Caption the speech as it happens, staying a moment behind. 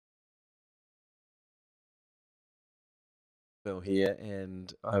Bill here,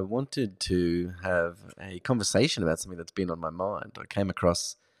 and I wanted to have a conversation about something that's been on my mind. I came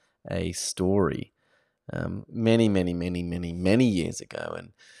across a story many years ago,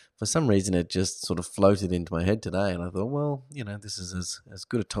 and for some reason it just sort of floated into my head today. And I thought, well, this is as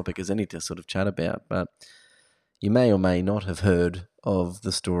good a topic as any to sort of chat about. But you may or may not have heard of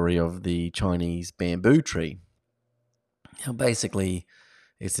the story of the Chinese bamboo tree. Now, basically,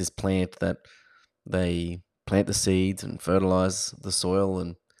 it's this plant that they plant the seeds and fertilize the soil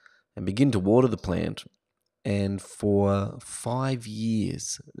and begin to water the plant. And for 5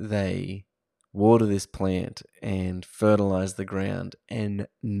 years, they water this plant and fertilize the ground, and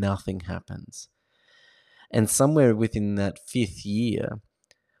nothing happens. And somewhere within that fifth year,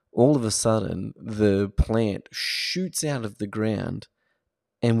 all of a sudden, the plant shoots out of the ground,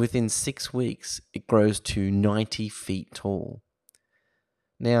 and within 6 weeks, it grows to 90 feet tall.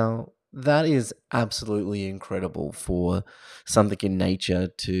 Now, that is absolutely incredible for something in nature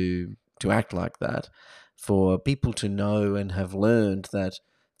to act like that, for people to know and have learned that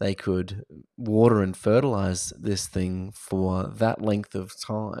they could water and fertilize this thing for that length of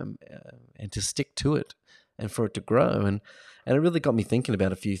time and to stick to it and for it to grow. And it really got me thinking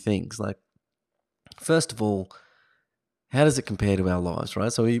about a few things. Like, first of all, how does it compare to our lives,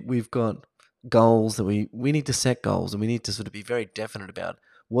 right? So we've got goals that we need to set goals, and we need to sort of be very definite about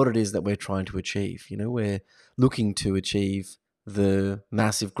what it is that we're trying to achieve. We're looking to achieve the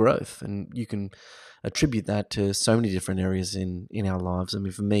massive growth, and you can attribute that to so many different areas in our lives. I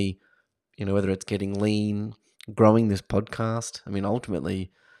mean, for me, whether it's getting lean, growing this podcast. I mean,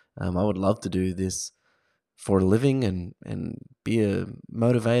 ultimately, I would love to do this for a living and be a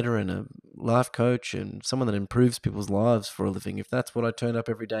motivator and a life coach and someone that improves people's lives for a living. If that's what I turned up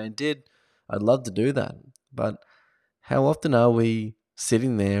every day and did, I'd love to do that. But how often are we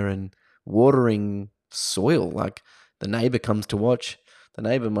sitting there and watering soil? Like, the neighbor comes to watch, the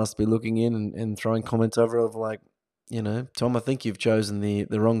neighbor must be looking in and throwing comments over of like, Tom, I think you've chosen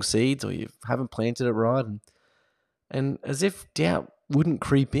the wrong seeds, or you haven't planted it right. And as if doubt wouldn't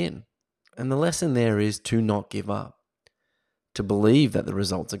creep in. And the lesson there is to not give up, to believe that the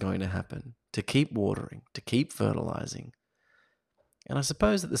results are going to happen, to keep watering, to keep fertilizing. And I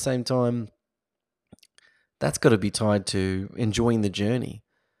suppose at the same time, that's got to be tied to enjoying the journey.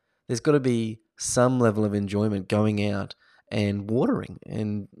 There's got to be some level of enjoyment going out and watering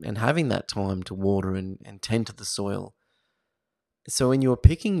and having that time to water and tend to the soil. So when you're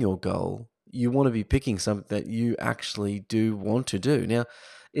picking your goal, you want to be picking something that you actually do want to do. Now,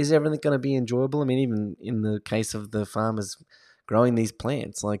 is everything going to be enjoyable? I mean, even in the case of the farmers growing these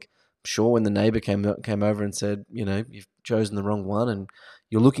plants, like, sure, when the neighbor came over and said, you've chosen the wrong one, and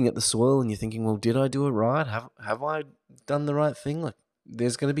you're looking at the soil and you're thinking, well, did I do it right? Have I done the right thing? Like,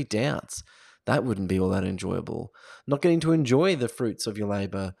 there's going to be doubts. That wouldn't be all that enjoyable. Not getting to enjoy the fruits of your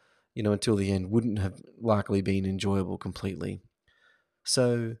labor, until the end wouldn't have likely been enjoyable completely.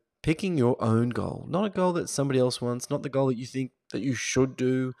 So picking your own goal, not a goal that somebody else wants, not the goal that you think that you should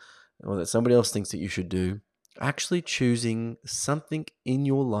do or that somebody else thinks that you should do, actually choosing something in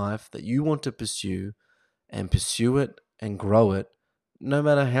your life that you want to pursue it and grow it, no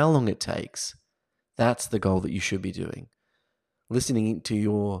matter how long it takes. That's the goal that you should be doing. Listening to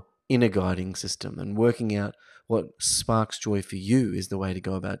your inner guiding system and working out what sparks joy for you is the way to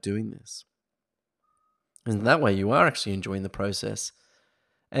go about doing this. And that way you are actually enjoying the process.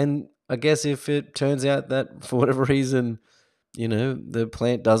 And I guess if it turns out that for whatever reason, the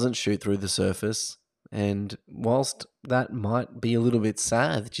plant doesn't shoot through the surface, and whilst that might be a little bit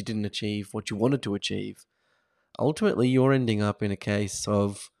sad that you didn't achieve what you wanted to achieve, ultimately you're ending up in a case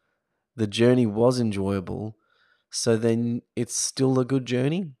of the journey was enjoyable, so then it's still a good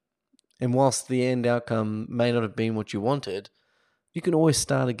journey. And whilst the end outcome may not have been what you wanted, you can always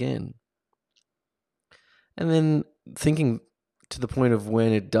start again. And then thinking to the point of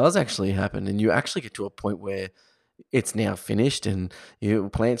when it does actually happen and you actually get to a point where it's now finished and your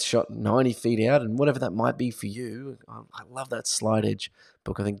plant's shot 90 feet out and whatever that might be for you. I love that Slide Edge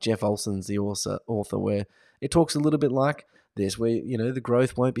book. I think Jeff Olson's the author where it talks a little bit like this, where, the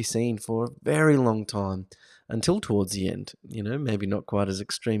growth won't be seen for a very long time until towards the end. Maybe not quite as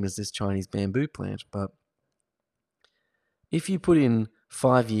extreme as this Chinese bamboo plant, but if you put in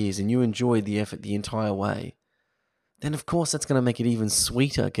 5 years and you enjoyed the effort the entire way, then of course that's going to make it even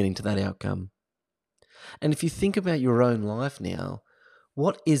sweeter getting to that outcome. And if you think about your own life now,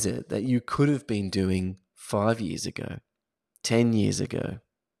 what is it that you could have been doing 5 years ago, 10 years ago,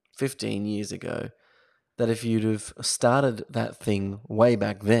 15 years ago, that if you'd have started that thing way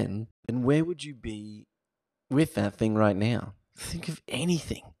back then where would you be with that thing right now? Think of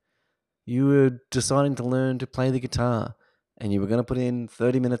anything. You were deciding to learn to play the guitar and you were going to put in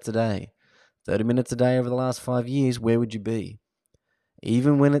 30 minutes a day, 30 minutes a day over the last 5 years, where would you be?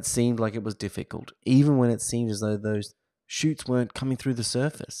 Even when it seemed like it was difficult, even when it seemed as though those shoots weren't coming through the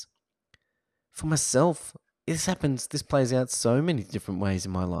surface. For myself, this plays out so many different ways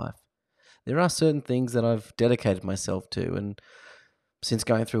in my life. There are certain things that I've dedicated myself to, and since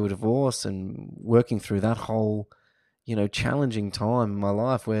going through a divorce and working through that whole, challenging time in my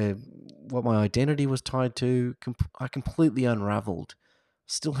life where what my identity was tied to, I completely unraveled.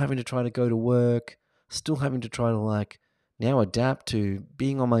 Still having to try to go to work, still having to try to now adapt to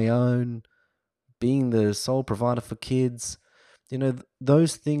being on my own, being the sole provider for kids.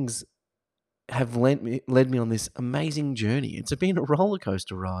 Those things have led me on this amazing journey. It's been a roller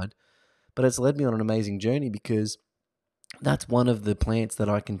coaster ride, but it's led me on an amazing journey because that's one of the plants that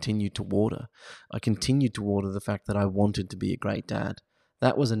I continue to water. I continued to water the fact that I wanted to be a great dad.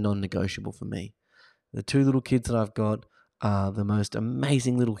 That was a non-negotiable for me. The 2 little kids that I've got are the most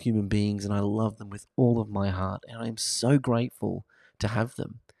amazing little human beings, and I love them with all of my heart, and I am so grateful to have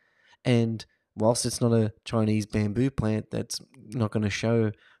them. And whilst it's not a Chinese bamboo plant that's not going to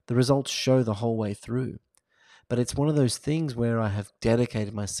show, the results show the whole way through. But it's one of those things where I have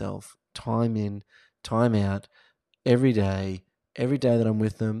dedicated myself time in, time out, every day that I'm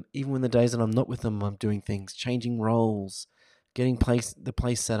with them, even when the days that I'm not with them, I'm doing things, changing roles, getting the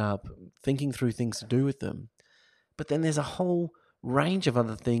place set up, thinking through things to do with them. But then there's a whole range of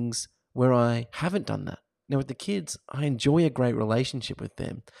other things where I haven't done that. Now, with the kids, I enjoy a great relationship with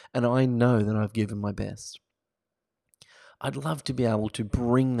them, and I know that I've given my best. I'd love to be able to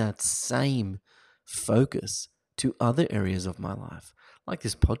bring that same focus to other areas of my life, like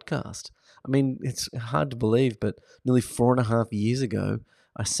this podcast. I mean, it's hard to believe, but nearly 4.5 years ago,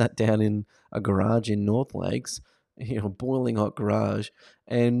 I sat down in a garage in North Lakes, boiling hot garage,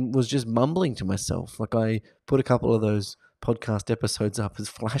 and was just mumbling to myself. Like, I put a couple of those podcast episodes up as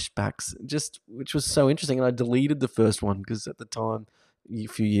flashbacks, which was so interesting. And I deleted the first one because at the time, a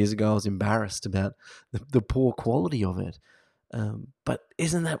few years ago, I was embarrassed about the poor quality of it. But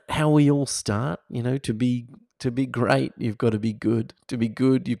isn't that how we all start? To be great, you've got to be good. To be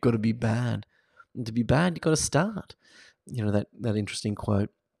good, you've got to be bad. And to be bad, you've got to start. That interesting quote.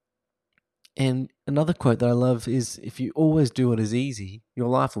 And another quote that I love is, if you always do what is easy, your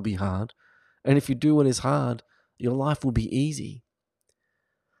life will be hard. And if you do what is hard, your life will be easy.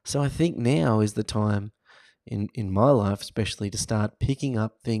 So I think now is the time in my life, especially, to start picking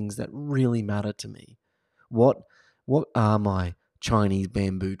up things that really matter to me. What are my Chinese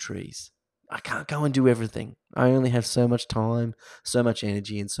bamboo trees? I can't go and do everything. I only have so much time, so much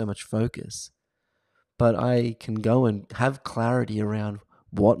energy, and so much focus. But I can go and have clarity around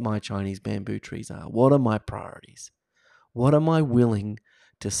what my Chinese bamboo trees are. What are my priorities? What am I willing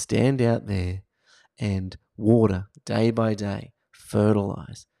to stand out there and water day by day,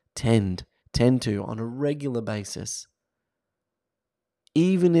 fertilize, tend to on a regular basis?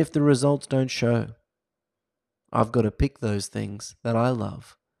 Even if the results don't show, I've got to pick those things that I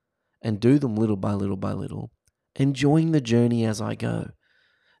love and do them little by little by little, enjoying the journey as I go,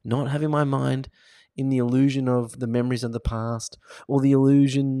 not having my mind in the illusion of the memories of the past or the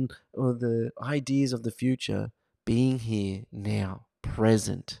illusion or the ideas of the future, being here now,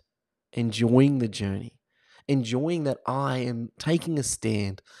 present, enjoying the journey, enjoying that I am taking a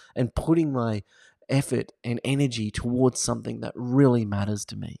stand and putting my effort and energy towards something that really matters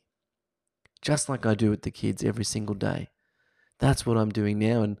to me, just like I do with the kids every single day. That's what I'm doing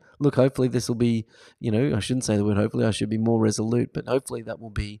now. And look, hopefully this will be, I shouldn't say the word hopefully, I should be more resolute, but hopefully that will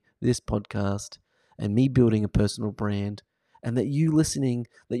be this podcast and me building a personal brand, and that you listening,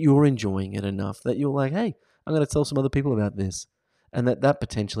 that you're enjoying it enough, that you're like, hey, I'm going to tell some other people about this. And that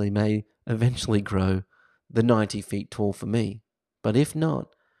potentially may eventually grow the 90 feet tall for me. But if not,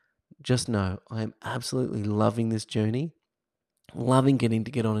 just know I am absolutely loving this journey, loving getting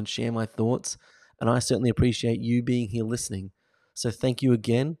to get on and share my thoughts. And I certainly appreciate you being here listening. So thank you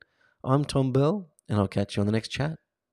again. I'm Tom Bell, and I'll catch you on the next chat.